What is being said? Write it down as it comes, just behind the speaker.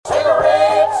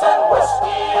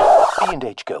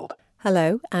B&H Gold.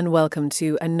 Hello and welcome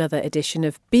to another edition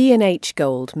of B&H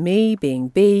Gold. Me being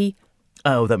B.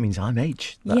 Oh, that means I'm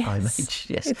H. Yes, I'm H,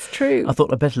 yes. It's true. I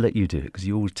thought I'd better let you do it because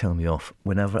you always tell me off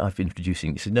whenever I've been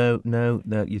introducing. You say, no,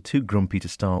 you're too grumpy to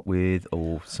start with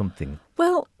or something.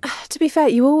 Well, to be fair,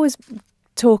 you always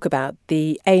talk about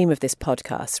the aim of this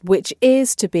podcast, which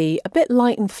is to be a bit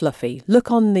light and fluffy, look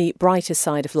on the brighter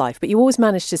side of life. But you always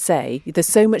manage to say there's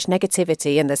so much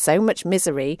negativity and there's so much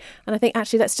misery. And I think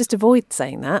actually let's just avoid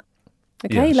saying that.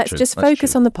 Okay, Yeah, let's true. just That's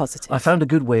focus true. on the positive. I found a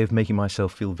good way of making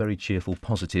myself feel very cheerful,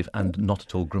 positive and not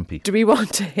at all grumpy. Do we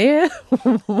want to hear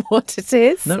what it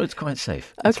is? No, it's quite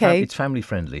safe. Okay. It's family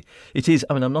friendly. It is.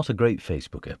 I mean, I'm not a great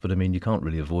Facebooker, but I mean, you can't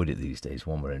really avoid it these days,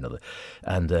 one way or another.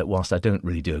 And whilst I don't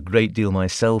really do a great deal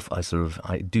myself,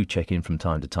 I do check in from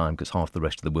time to time because half the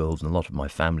rest of the world and a lot of my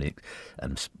family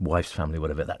and wife's family,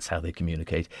 whatever, that's how they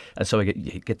communicate. And so I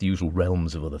get the usual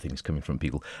realms of other things coming from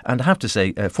people. And I have to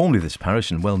say, formerly of this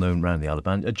parish and well known round the Isle of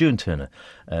Man, June Turner,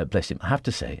 bless him, I have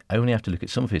to say, I only have to look at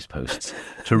some of his posts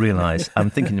to realise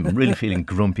I'm really feeling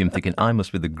grumpy. I'm thinking I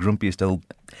must be the grumpiest old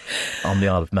on the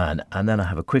Isle of Man. And then I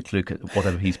have a quick look at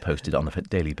whatever he's posted on a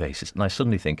daily basis. And I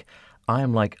suddenly think, I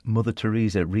am like Mother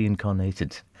Teresa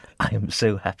reincarnated. I am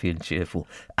so happy and cheerful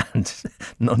and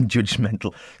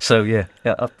non-judgmental. So, yeah,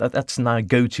 that's my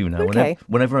go-to now. Okay.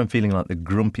 Whenever I'm feeling like the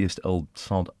grumpiest old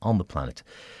sod on the planet,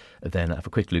 then I have a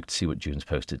quick look to see what June's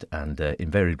posted, and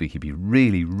invariably he'd be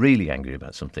really, really angry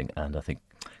about something, and I think,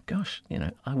 gosh,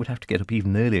 I would have to get up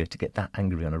even earlier to get that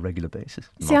angry on a regular basis.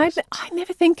 See, I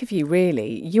never think of you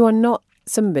really. You are not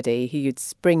somebody who you'd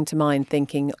spring to mind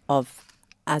thinking of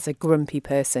as a grumpy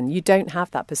person. You don't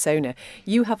have that persona.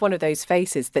 You have one of those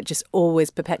faces that just always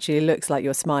perpetually looks like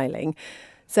you're smiling.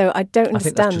 So I don't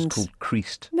understand. I think that's just called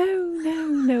creased.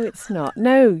 No, it's not.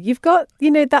 No, you've got,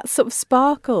 that sort of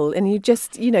sparkle and you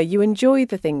just, you enjoy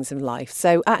the things in life.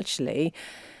 So actually,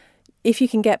 if you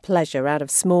can get pleasure out of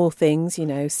small things,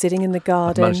 sitting in the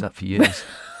garden. I've managed that for years.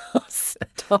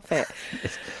 Stop it.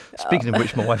 Speaking of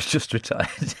which, my wife's just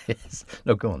retired. Yes.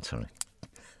 No, go on, sorry.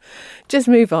 Just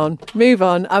move on.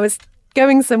 I was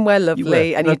going somewhere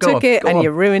lovely and you took it and you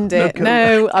ruined it.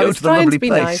 No, I was trying to be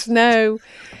nice. No,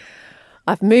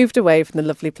 I've moved away from the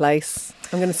lovely place.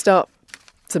 I'm going to start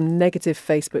some negative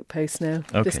Facebook posts now,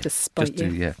 just to spite you.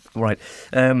 Yeah, right.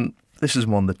 This is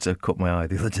one that caught my eye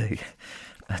the other day.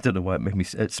 I don't know why it made me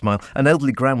smile. An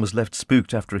elderly gran was left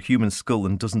spooked after a human skull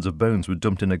and dozens of bones were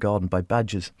dumped in a garden by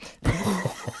badgers.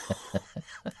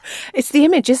 It's the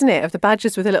image, isn't it, of the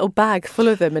badgers with a little bag full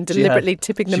of them and deliberately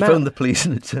tipping them out. She phoned the police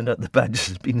and it turned out the badgers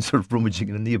had been sort of rummaging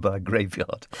in a nearby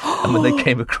graveyard. And when they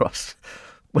came across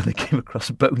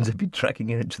bones, they'd been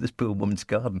tracking into this poor woman's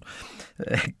garden.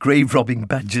 Grave robbing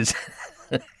badgers.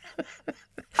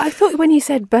 I thought when you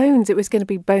said bones, it was going to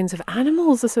be bones of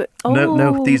animals or something. Oh.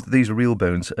 No, these are real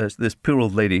bones. This poor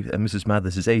old lady, Mrs.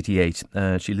 Mathers, is 88.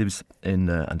 She lives in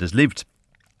and has lived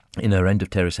in her end of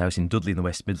terrace house in Dudley in the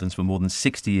West Midlands for more than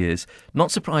 60 years.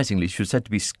 Not surprisingly, she was said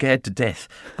to be scared to death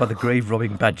by the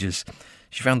grave-robbing badgers.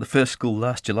 She found the first skull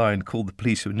last July and called the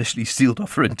police, who initially sealed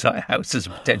off her entire house as a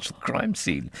potential crime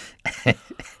scene.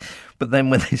 But then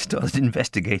when they started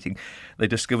investigating, they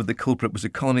discovered the culprit was a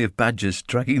colony of badgers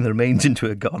dragging the remains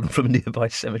into a garden from a nearby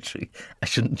cemetery. I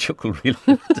shouldn't chuckle, really.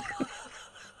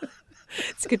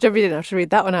 It's a good job you didn't have to read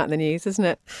that one out in the news, isn't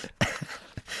it?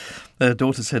 Her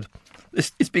daughter said,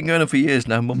 it's been going on for years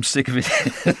now, Mum's sick of it.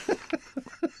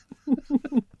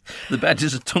 The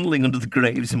badgers are tunnelling under the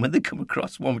graves, and when they come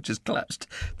across one which has collapsed,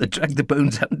 they drag the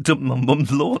bones out and dump them on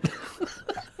Mum's lawn.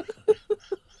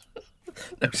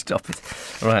 No, stop it.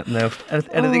 All right, no.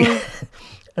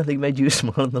 Anything made you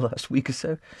smile in the last week or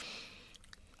so?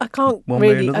 I can't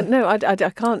really. I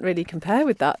can't really compare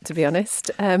with that, to be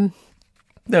honest.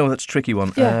 No, that's a tricky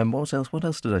one. Yeah. What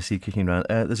else did I see kicking around?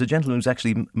 There's a gentleman who's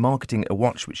actually marketing a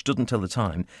watch which doesn't tell the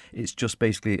time. It's just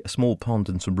basically a small pond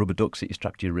and some rubber ducks that you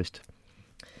strap to your wrist.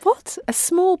 What? A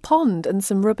small pond and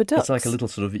some rubber ducks? It's like a little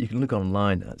sort of, you can look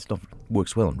online,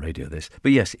 works well on radio, this.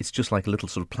 But yes, it's just like a little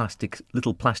sort of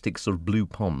plastic sort of blue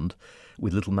pond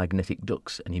with little magnetic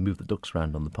ducks, and you move the ducks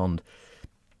around on the pond.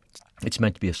 It's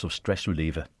meant to be a sort of stress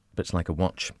reliever, but it's like a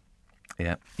watch.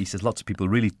 Yeah, he says lots of people are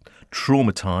really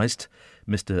traumatised.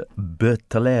 Mr.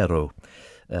 Bertolero.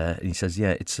 He says,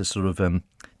 it's a sort of,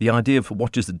 the idea of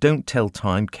watches that don't tell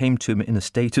time came to him in a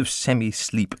state of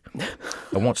semi-sleep.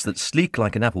 A watch that's sleek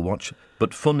like an Apple Watch,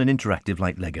 but fun and interactive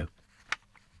like Lego.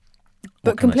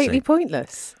 But completely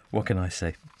pointless. What can I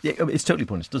say? Yeah, it's totally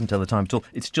pointless. It doesn't tell the time at all.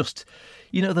 It's just,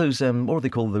 those, what do they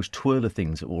call those twirler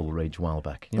things that were all the rage a while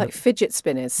back? Like fidget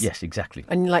spinners? Yes, exactly.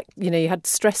 And you had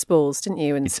stress balls, didn't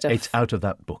you, and stuff? It's out of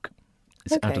that book.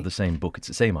 It's out of the same book. It's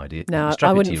the same idea. No, Strap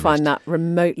I it to wouldn't your find wrist, that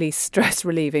remotely stress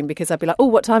relieving because I'd be like, oh,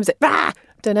 what time is it? Ah,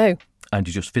 don't know. and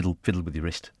you just fiddle with your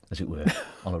wrist, as it were,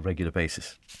 on a regular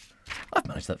basis. I've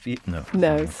managed that for you.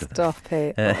 No, Stop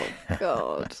it. Oh,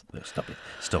 God. No, stop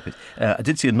it. I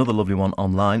did see another lovely one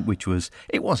online,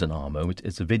 it was an R moment.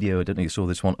 It's a video, I don't think you saw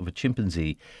this one, of a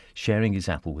chimpanzee sharing his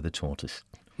apple with a tortoise.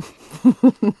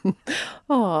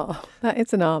 Oh, that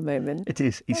is an R moment. It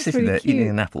is. He's That's sitting really there cute. eating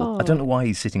an apple. Oh. I don't know why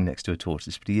he's sitting next to a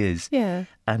tortoise, but he is. Yeah.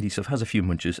 And he sort of has a few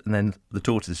munches, and then the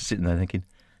tortoise is sitting there thinking,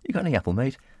 "You got any apple,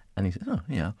 mate?" And he says, "Oh,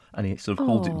 yeah." And he sort of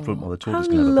holds it in front while the tortoise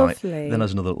how can have a bite. lovely. Then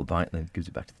has another little bite, and then gives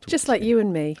it back to the tortoise. Just like you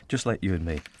and me. Just like you and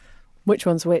me. Which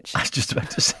one's which? I was just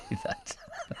about to say that.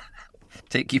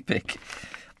 Take your pick.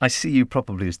 I see you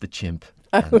probably as the chimp.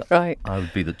 Oh, right. I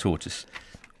would be the tortoise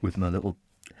with my little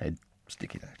head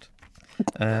sticking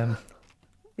out.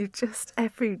 You just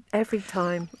every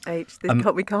time,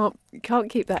 we can't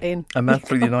keep that in. A man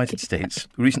from the United States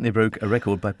recently broke a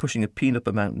record by pushing a peanut up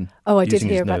a mountain. Oh, I did using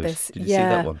his hear about nose. this. Did you see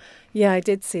that one? Yeah, I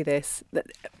did see this.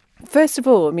 First of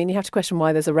all, I mean, you have to question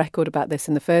why there's a record about this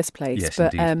in the first place. Yes,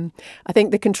 but indeed. I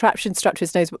think the contraption stuck to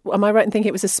his nose. Am I right in thinking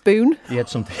it was a spoon? He had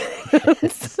something.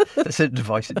 That's a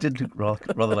device. It did look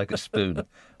rather like a spoon.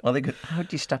 Well, how do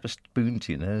you strap a spoon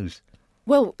to your nose?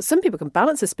 Well, some people can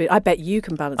balance a spoon. I bet you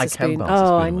can balance a spoon. I can balance a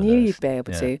spoon I with my knew nose. you'd be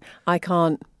able Yeah. to. I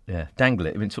can't. Yeah, dangle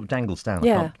it. I mean, it sort of dangles down.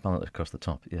 Yeah. I can't balance it across the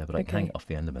top. Yeah, but I can hang Okay. it off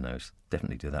the end of my nose.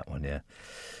 Definitely do that one, yeah.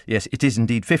 Yes, it is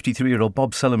indeed. 53-year-old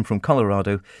Bob Sellum from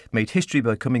Colorado made history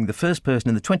by becoming the first person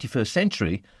in the 21st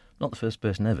century, not the first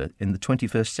person ever, in the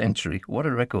 21st century, what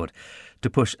a record,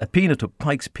 to push a peanut up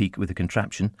Pikes Peak with a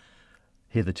contraption,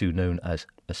 hitherto known as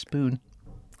a spoon,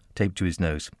 taped to his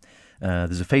nose.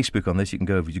 There's a Facebook on this. You can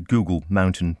go over to Google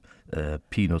mountain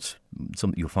peanut.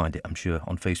 Something you'll find it, I'm sure,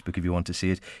 on Facebook if you want to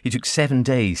see it. He took 7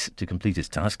 days to complete his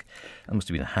task. That must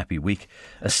have been a happy week.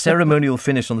 A ceremonial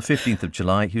finish on the 15th of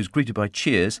July. He was greeted by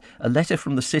cheers, a letter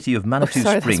from the city of Manitou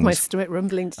Sorry, Springs. that's my stomach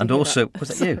rumbling. Did you And hear also, that? was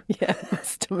that you? Yeah, my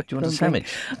stomach. Do you want a rumbling.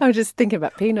 sandwich? I was just thinking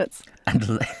about peanuts.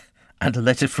 And a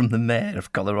letter from the mayor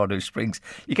of Colorado Springs.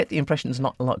 You get the impression there's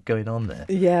not a lot going on there.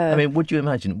 Yeah. I mean, would you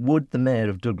imagine, would the mayor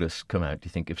of Douglas come out, do you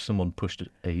think, if someone pushed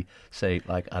a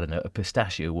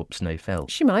pistachio up Snae Fell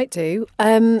She might do.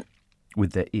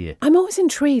 with their ear? I'm always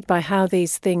intrigued by how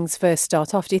these things first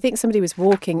start off. Do you think somebody was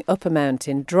walking up a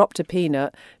mountain, dropped a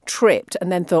peanut, tripped,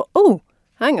 and then thought, oh,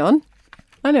 hang on,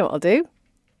 I know what I'll do?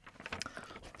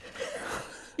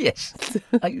 Yes.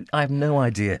 I have no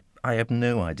idea.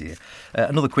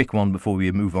 Another quick one before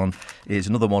we move on is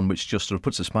another one which just sort of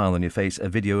puts a smile on your face. A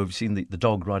video of, you've seen the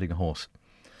dog riding a horse.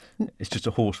 It's just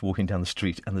a horse walking down the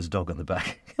street and there's a dog on the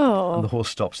back. Oh. And the horse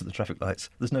stops at the traffic lights.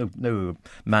 There's no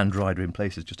manned rider in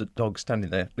place. It's just a dog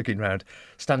standing there, looking round,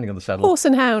 standing on the saddle. Horse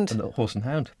and hound. And Horse and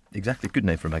Hound. Exactly. Good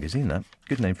name for a magazine, that.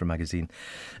 Good name for a magazine.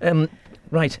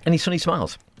 Right. Any sunny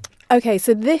smiles? Okay,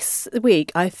 so this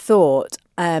week I thought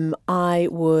I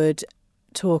would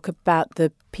talk about the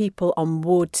people on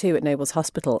Ward 2 at Nobles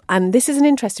Hospital. And this is an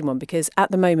interesting one because at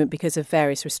the moment, because of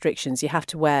various restrictions, you have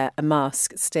to wear a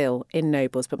mask still in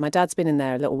Nobles. But my dad's been in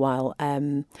there a little while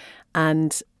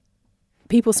and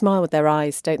people smile with their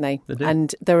eyes, don't they? They do.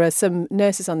 And there are some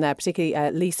nurses on there,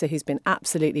 particularly Lisa, who's been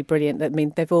absolutely brilliant. I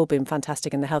mean, they've all been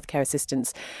fantastic, and the healthcare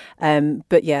assistants.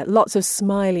 But yeah, lots of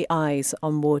smiley eyes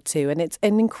on Ward 2. And it's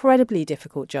an incredibly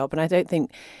difficult job. And I don't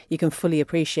think you can fully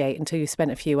appreciate until you've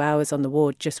spent a few hours on the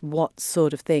ward just what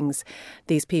sort of things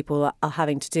these people are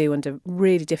having to do under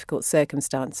really difficult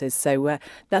circumstances. So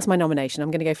that's my nomination.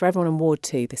 I'm going to go for everyone on Ward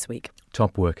 2 this week.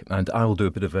 Top work. And I will do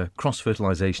a bit of a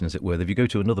cross-fertilisation, as it were. If you go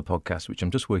to another podcast, which I'm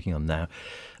just working on now,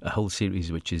 a whole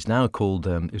series which is now called,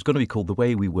 it's going to be called The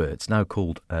Way We Were. It's now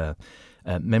called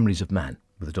Memories of Man,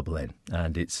 with a double N.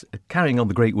 And it's carrying on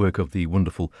the great work of the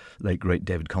wonderful late, great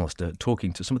David Collister,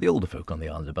 talking to some of the older folk on the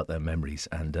island about their memories.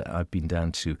 And I've been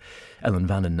down to Ellen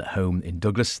Vannon home in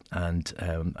Douglas, and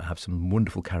I have some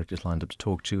wonderful characters lined up to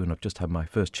talk to. And I've just had my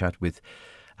first chat with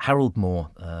Harold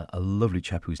Moore, a lovely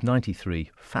chap who's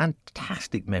 93,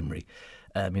 fantastic memory.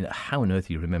 I mean, how on earth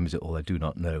he remembers it all, I do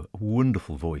not know. A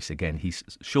wonderful voice. Again, he's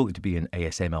surely to be an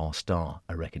ASMR star,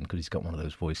 I reckon, because he's got one of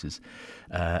those voices.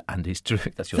 And he's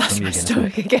terrific. That's your tummy again.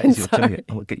 Stomach again, sorry.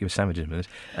 I'll get you a sandwich in a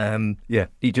minute. Yeah,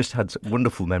 he just had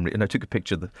wonderful memory. And I took a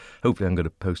picture. Hopefully I'm going to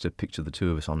post a picture of the two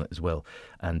of us on it as well.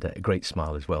 And a great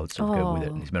smile as well to sort of go with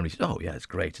it. And his memory said, oh, yeah, it's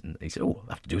great. And he said, oh,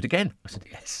 I have to do it again. I said,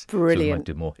 yes. Brilliant. So we might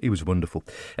do more. He was wonderful.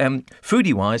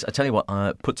 Foodie-wise, I tell you what,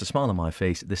 puts a smile on my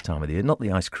face at this time of the year. Not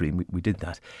the ice cream. We did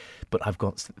that. But I've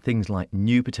got things like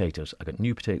new potatoes. I got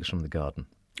new potatoes from the garden.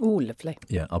 Oh, lovely.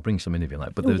 Yeah, I'll bring some in if you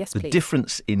like. But Oh, yes, the please.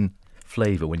 difference in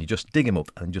flavour when you just dig them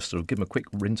up and just sort of give them a quick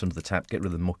rinse under the tap, get rid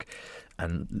of the muck,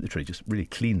 and literally just really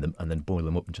clean them and then boil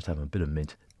them up and just have a bit of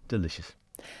mint. Delicious.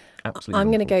 Absolutely. I'm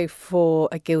going to go for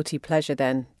a guilty pleasure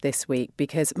then this week,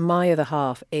 because my other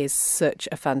half is such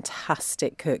a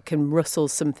fantastic cook, can rustle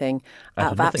something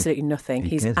out of absolutely nothing.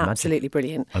 He's absolutely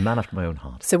brilliant. A man after my own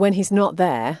heart. So when he's not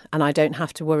there and I don't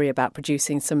have to worry about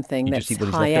producing something that's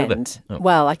high end,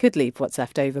 well, I could leave what's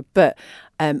left over, but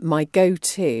my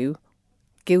go-to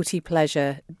guilty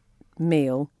pleasure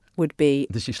meal would be...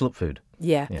 This is slut food?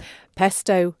 Yeah.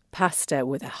 Pesto pasta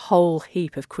with a whole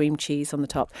heap of cream cheese on the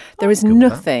top. There is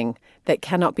nothing that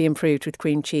cannot be improved with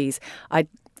cream cheese. I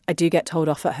do get told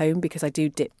off at home because I do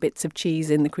dip bits of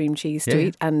cheese in the cream cheese to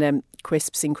eat, and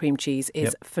crisps in cream cheese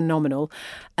is phenomenal.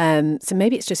 So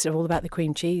maybe it's just all about the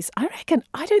cream cheese. I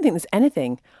don't think there's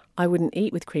anything I wouldn't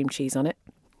eat with cream cheese on it.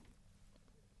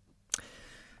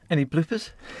 Any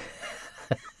bloopers?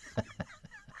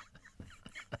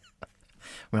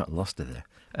 We're not lost her there.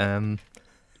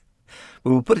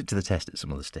 Well, we'll put it to the test at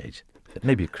some other stage,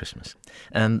 maybe at Christmas.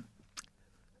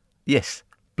 Yes,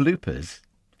 bloopers.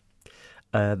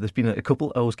 There's been a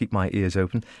couple. I always keep my ears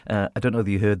open. I don't know whether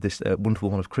you heard this wonderful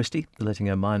one of Christy, letting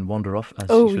her mind wander off. As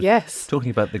she was yes. Talking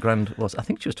about the grand... Well, I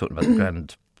think she was talking about the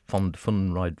grand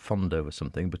fun ride Fondo or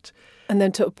something, but... And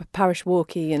then took parish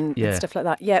walkie and stuff like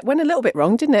that. Yeah, it went a little bit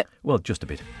wrong, didn't it? Well, just a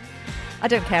bit. I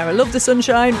don't care. I love the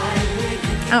sunshine.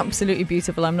 Absolutely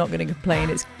beautiful. I'm not going to complain.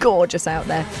 It's gorgeous out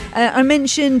there. I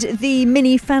mentioned the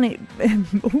mini parish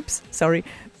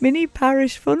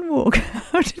fun walk.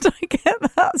 How did I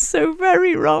get that so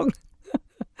very wrong?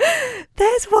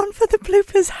 There's one for the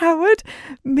bloopers, Howard.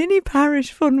 Mini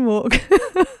parish fun walk.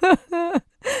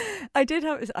 I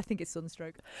think it's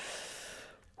sunstroke.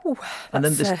 Ooh, and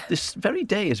then this very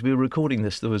day, as we were recording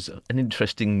this, there was an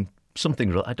interesting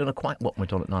something. I don't know quite what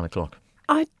went on at 9 o'clock.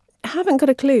 I haven't got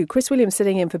a clue. Chris Williams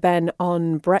sitting in for Ben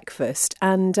on breakfast,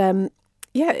 and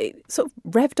it sort of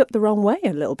revved up the wrong way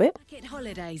a little bit.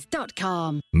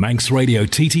 Holidays.com. Manx Radio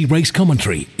TT Race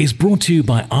Commentary is brought to you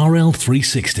by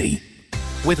RL360.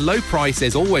 With low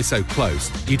prices always so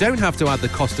close, you don't have to add the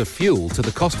cost of fuel to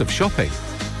the cost of shopping.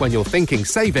 When you're thinking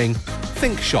saving,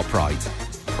 think ShopRite.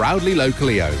 Proudly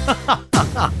locally owned.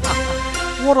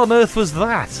 What on earth was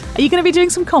that? Are you going to be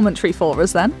doing some commentary for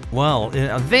us then? Well,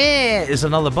 there is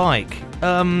another bike.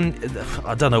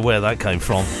 I don't know where that came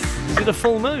from. Is it a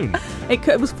full moon?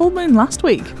 It was full moon last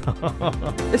week.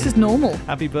 This is normal.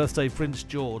 Happy birthday, Prince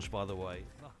George, by the way.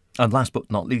 And last but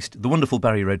not least, the wonderful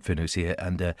Barry Redfern, who's here,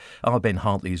 and our Ben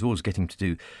Hartley is always getting to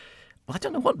do... Well, I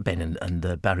don't know what Ben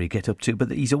and Barry get up to, but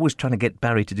he's always trying to get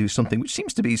Barry to do something which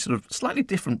seems to be sort of slightly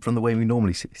different from the way we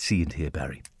normally see and hear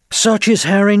Barry. Such is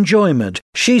her enjoyment.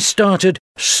 She started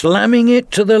slamming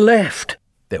it to the left.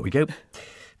 There we go.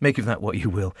 Make of that what you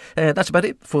will. That's about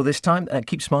it for this time.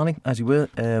 Keep smiling, as you were.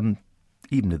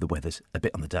 Even though the weather's a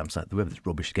bit on the damn side. The weather's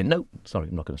rubbish again. No, sorry,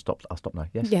 I'm not going to stop. I'll stop now.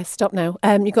 Yes? Yes, stop now.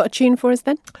 You got a tune for us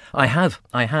then? I have.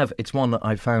 It's one that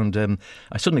I found...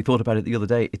 I suddenly thought about it the other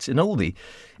day. It's an oldie.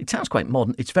 It sounds quite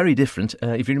modern. It's very different.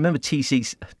 If you remember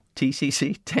TCC,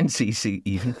 10cc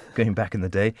even, going back in the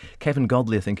day. Kevin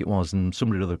Godley, I think it was, and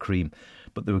somebody other Cream.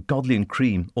 But the Godley and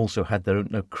Cream also had their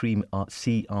own Cream,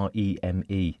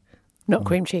 C-R-E-M-E. Not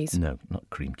cream cheese. No, not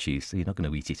cream cheese. So you're not going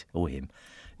to eat it, or him,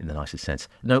 in the nicest sense.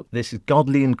 No, this is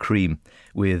Godley and Cream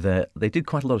with... they did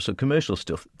quite a lot of sort of commercial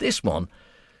stuff. This one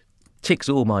ticks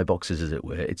all my boxes, as it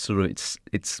were. It's sort of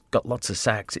it's got lots of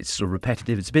sax. It's sort of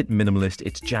repetitive. It's a bit minimalist.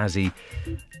 It's jazzy.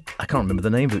 I can't remember the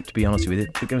name of it, to be honest with you.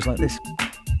 It goes like this.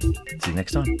 See you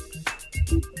next time.